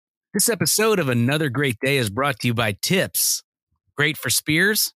This episode of Another Great Day is brought to you by Tips. Great for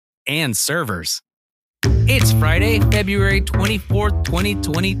spears and servers. It's Friday, February 24th,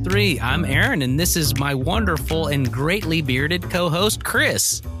 2023. I'm Aaron, and this is my wonderful and greatly bearded co-host,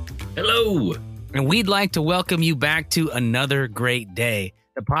 Chris. Hello. And we'd like to welcome you back to Another Great Day,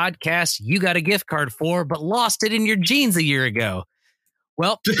 the podcast you got a gift card for, but lost it in your jeans a year ago.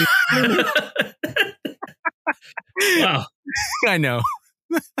 Well, Wow. I know.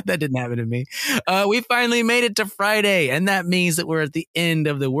 That didn't happen to me. We finally made it to Friday, and that means that we're at the end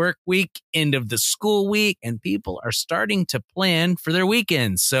of the work week, end of the school week, and people are starting to plan for their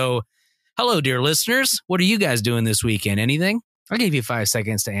weekends. So, hello, dear listeners. What are you guys doing this weekend? Anything? I'll give you 5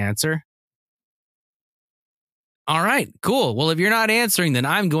 seconds to answer. All right, cool. Well, if you're not answering, then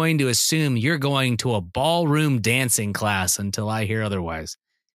I'm going to assume you're going to a ballroom dancing class until I hear otherwise.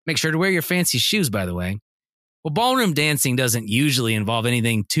 Make sure to wear your fancy shoes, by the way. Well, ballroom dancing doesn't usually involve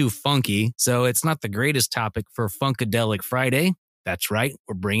anything too funky, so it's not the greatest topic for Funkadelic Friday. That's right,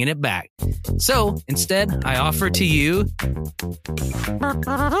 we're bringing it back. So, instead, I offer to you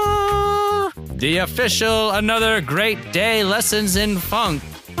the official Another Great Day Lessons in Funk.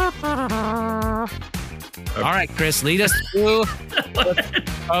 All right, Chris, lead us through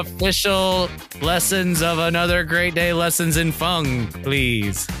official lessons of Another Great Day Lessons in Funk,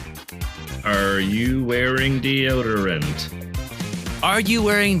 please. Are you wearing deodorant? Are you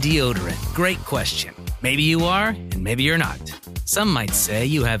wearing deodorant? Great question. Maybe you are, and maybe you're not. Some might say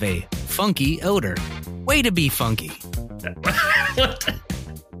you have a funky odor. Way to be funky. What?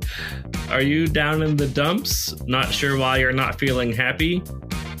 Are you down in the dumps? Not sure why you're not feeling happy?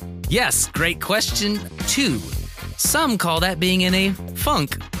 Yes, great question, too. Some call that being in a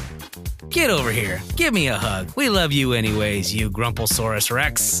funk. Get over here. Give me a hug. We love you anyways, you Grumplesaurus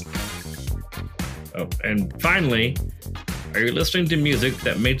Rex. Oh, and finally, are you listening to music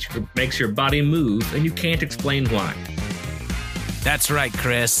that makes your body move and you can't explain why? That's right,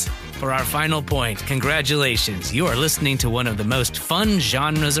 Chris. For our final point, congratulations. You are listening to one of the most fun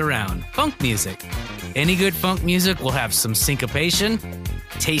genres around, funk music. Any good funk music will have some syncopation,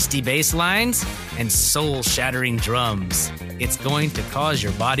 tasty bass lines, and soul-shattering drums. It's going to cause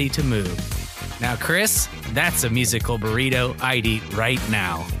your body to move. Now, Chris, that's a musical burrito I'd eat right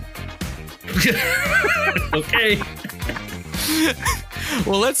now. Okay.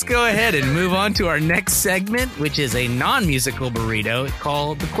 Well, let's go ahead and move on to our next segment, which is a non-musical burrito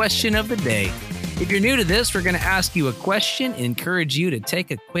called The Question of the Day. If you're new to this, we're going to ask you a question, encourage you to take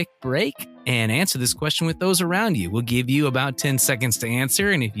a quick break, and answer this question with those around you. We'll give you about 10 seconds to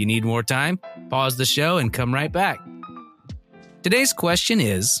answer, and if you need more time, pause the show and come right back. Today's question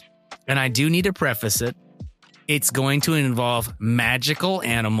is, and I do need to preface it, it's going to involve magical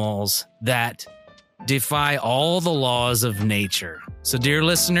animals that defy all the laws of nature. So, dear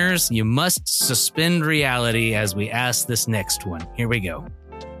listeners, you must suspend reality as we ask this next one. Here we go.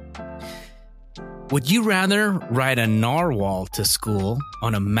 Would you rather ride a narwhal to school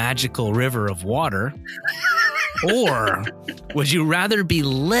on a magical river of water? Or would you rather be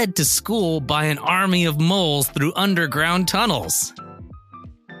led to school by an army of moles through underground tunnels?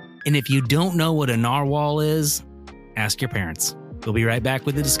 And if you don't know what a narwhal is, ask your parents. We'll be right back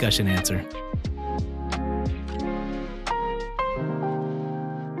with the discussion answer.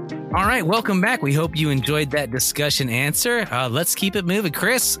 All right, welcome back. We hope you enjoyed that discussion answer. Let's keep it moving.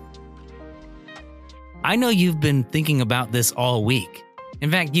 Chris, I know you've been thinking about this all week.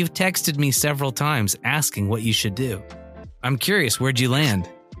 In fact, you've texted me several times asking what you should do. I'm curious, where'd you land?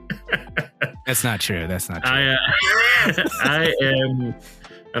 That's not true. That's not true.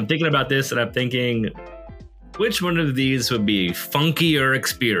 I'm thinking about this, and I'm thinking, which one of these would be funkier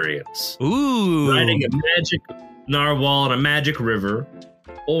experience? Ooh. Riding a magic narwhal in a magic river,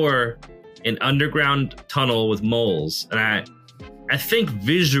 or an underground tunnel with moles. And I think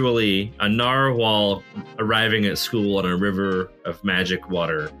visually, a narwhal arriving at school on a river of magic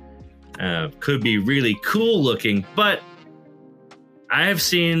water could be really cool looking, but I have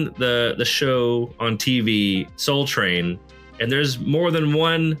seen the show on TV, Soul Train, and there's more than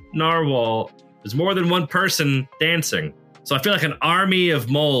one narwhal. There's more than one person dancing. So I feel like an army of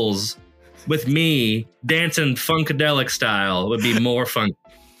moles with me dancing Funkadelic style would be more fun.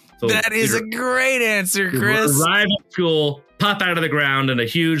 So that is a great answer, Chris. Arrive at school, pop out of the ground, and a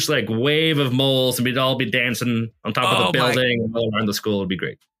huge wave of moles, and we'd all be dancing on top of the building and all around the school. Would be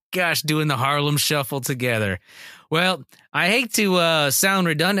great. Gosh, doing the Harlem Shuffle together. Well, I hate to sound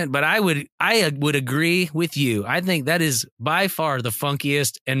redundant, but I would agree with you. I think that is by far the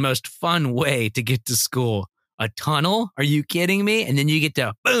funkiest and most fun way to get to school. A tunnel? Are you kidding me? And then you get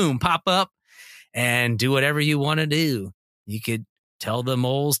to boom, pop up and do whatever you want to do. You could tell the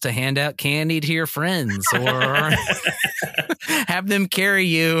moles to hand out candy to your friends, or have them carry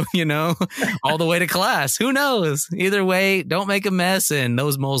you, all the way to class. Who knows? Either way, don't make a mess, and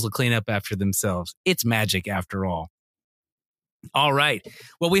those moles will clean up after themselves. It's magic after all. All right.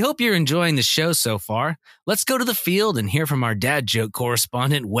 Well, we hope you're enjoying the show so far. Let's go to the field and hear from our dad joke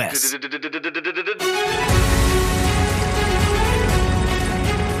correspondent, Wes.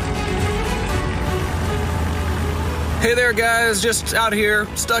 Hey there, guys. Just out here,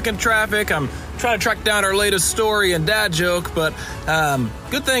 stuck in traffic. I'm trying to track down our latest story and dad joke, but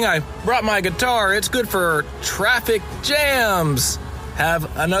good thing I brought my guitar. It's good for traffic jams.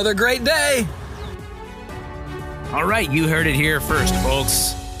 Have another great day. All right, you heard it here first,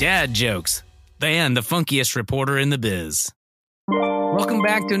 folks. Dad jokes. Van, the funkiest reporter in the biz. Welcome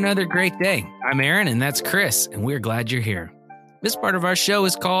back to another great day. I'm Aaron, and that's Chris, and we're glad you're here. This part of our show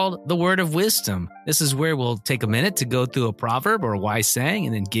is called The Word of Wisdom. This is where we'll take a minute to go through a proverb or a wise saying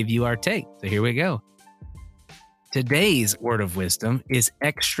and then give you our take. So here we go. Today's Word of Wisdom is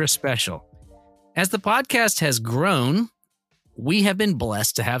extra special. As the podcast has grown, we have been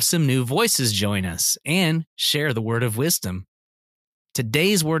blessed to have some new voices join us and share the word of wisdom.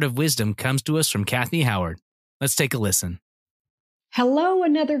 Today's word of wisdom comes to us from Kathy Howard. Let's take a listen. Hello,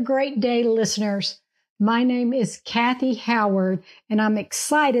 another great day, listeners. My name is Kathy Howard, and I'm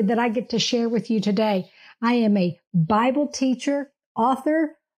excited that I get to share with you today. I am a Bible teacher,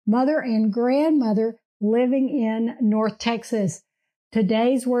 author, mother, and grandmother living in North Texas.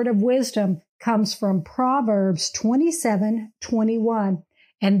 Today's word of wisdom comes from Proverbs 27:21,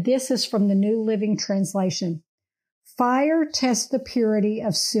 and this is from the New Living Translation. Fire tests the purity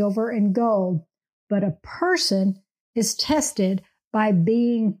of silver and gold, but a person is tested by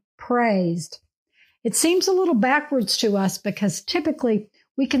being praised. It seems a little backwards to us because typically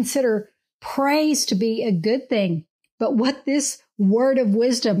we consider praise to be a good thing. But what this word of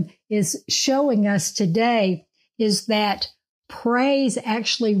wisdom is showing us today is that praise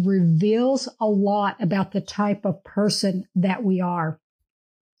actually reveals a lot about the type of person that we are.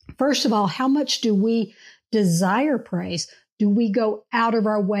 First of all, how much do we desire praise? Do we go out of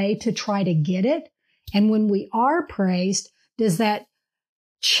our way to try to get it? And when we are praised, does that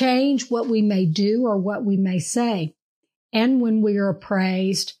change what we may do or what we may say? And when we are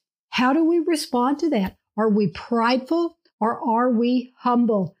praised, how do we respond to that? Are we prideful or are we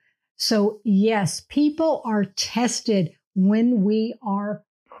humble? So yes, people are tested when we are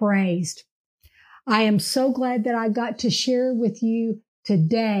praised. I am so glad that I got to share with you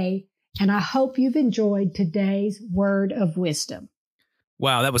today, and I hope you've enjoyed today's word of wisdom.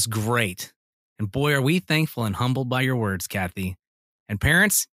 Wow, that was great. And boy, are we thankful and humbled by your words, Kathy. And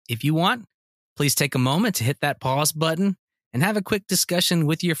parents, if you want, please take a moment to hit that pause button and have a quick discussion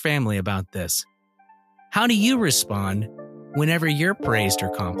with your family about this. How do you respond whenever you're praised or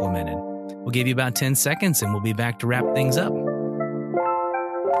complimented? We'll give you about 10 seconds and we'll be back to wrap things up.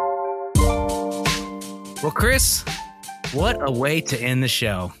 Well, Chris, what a way to end the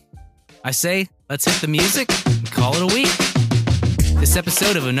show. I say, let's hit the music and call it a week. This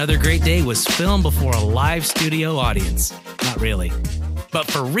episode of Another Great Day was filmed before a live studio audience. Not really. But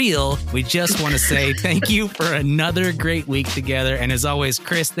for real, we just want to say thank you for another great week together. And as always,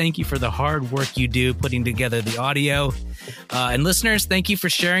 Chris, thank you for the hard work you do putting together the audio. And listeners, thank you for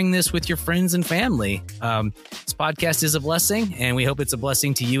sharing this with your friends and family. This podcast is a blessing, and we hope it's a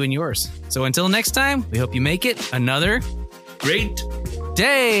blessing to you and yours. So until next time, we hope you make it another Great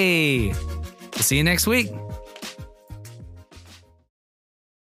day. We'll see you next week.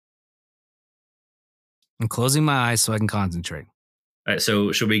 I'm closing my eyes so I can concentrate. All right,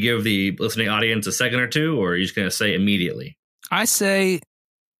 so should we give the listening audience a second or two, or are you just going to say immediately? I say,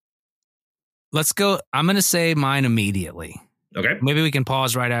 let's go. I'm going to say mine immediately. Okay. Maybe we can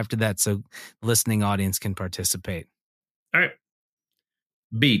pause right after that so the listening audience can participate. All right.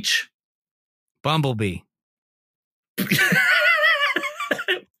 Beach. Bumblebee.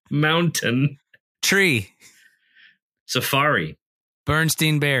 Mountain. Tree. Safari.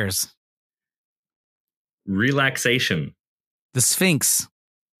 Bernstein Bears. Relaxation. The Sphinx.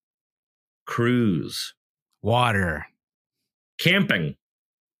 Cruise. Water. Camping.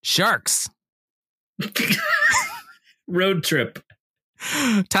 Sharks. Road trip.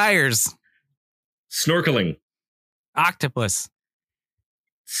 Tires. Snorkeling. Octopus.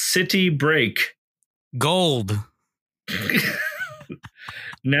 City break. Gold.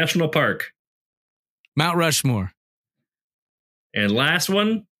 National park. Mount Rushmore. And last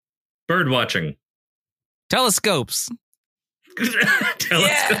one, bird watching. Telescopes. Telescope.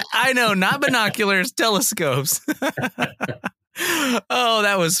 Yeah, I know, not binoculars, telescopes. Oh,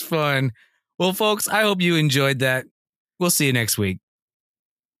 that was fun. Well, folks, I hope you enjoyed that. We'll see you next week.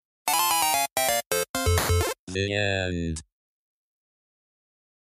 The end.